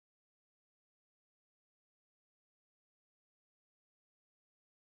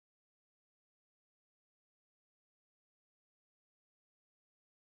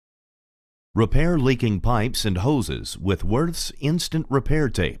Repair leaking pipes and hoses with Wurth's Instant Repair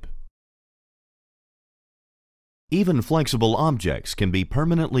Tape. Even flexible objects can be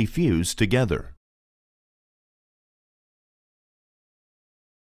permanently fused together.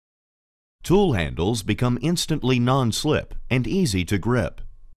 Tool handles become instantly non-slip and easy to grip.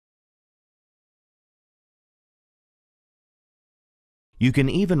 You can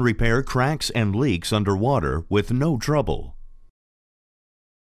even repair cracks and leaks underwater with no trouble.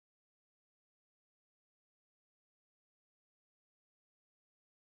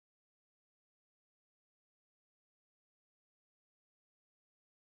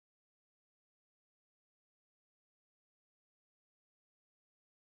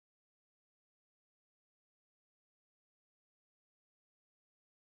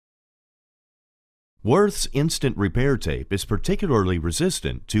 Wurth's Instant Repair Tape is particularly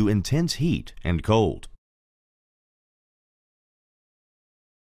resistant to intense heat and cold.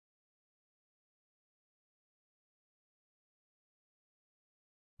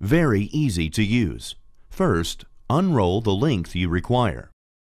 Very easy to use. First, unroll the length you require.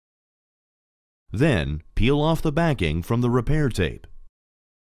 Then, peel off the backing from the repair tape.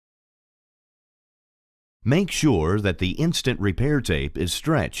 Make sure that the instant repair tape is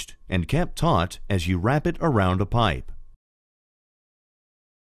stretched and kept taut as you wrap it around a pipe.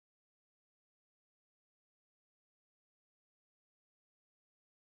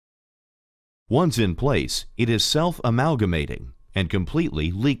 Once in place, it is self-amalgamating and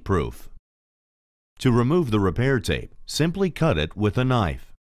completely leak-proof. To remove the repair tape, simply cut it with a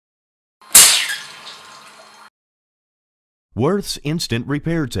knife. Wurth's Instant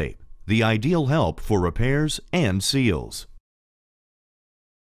Repair Tape, the ideal help for repairs and seals.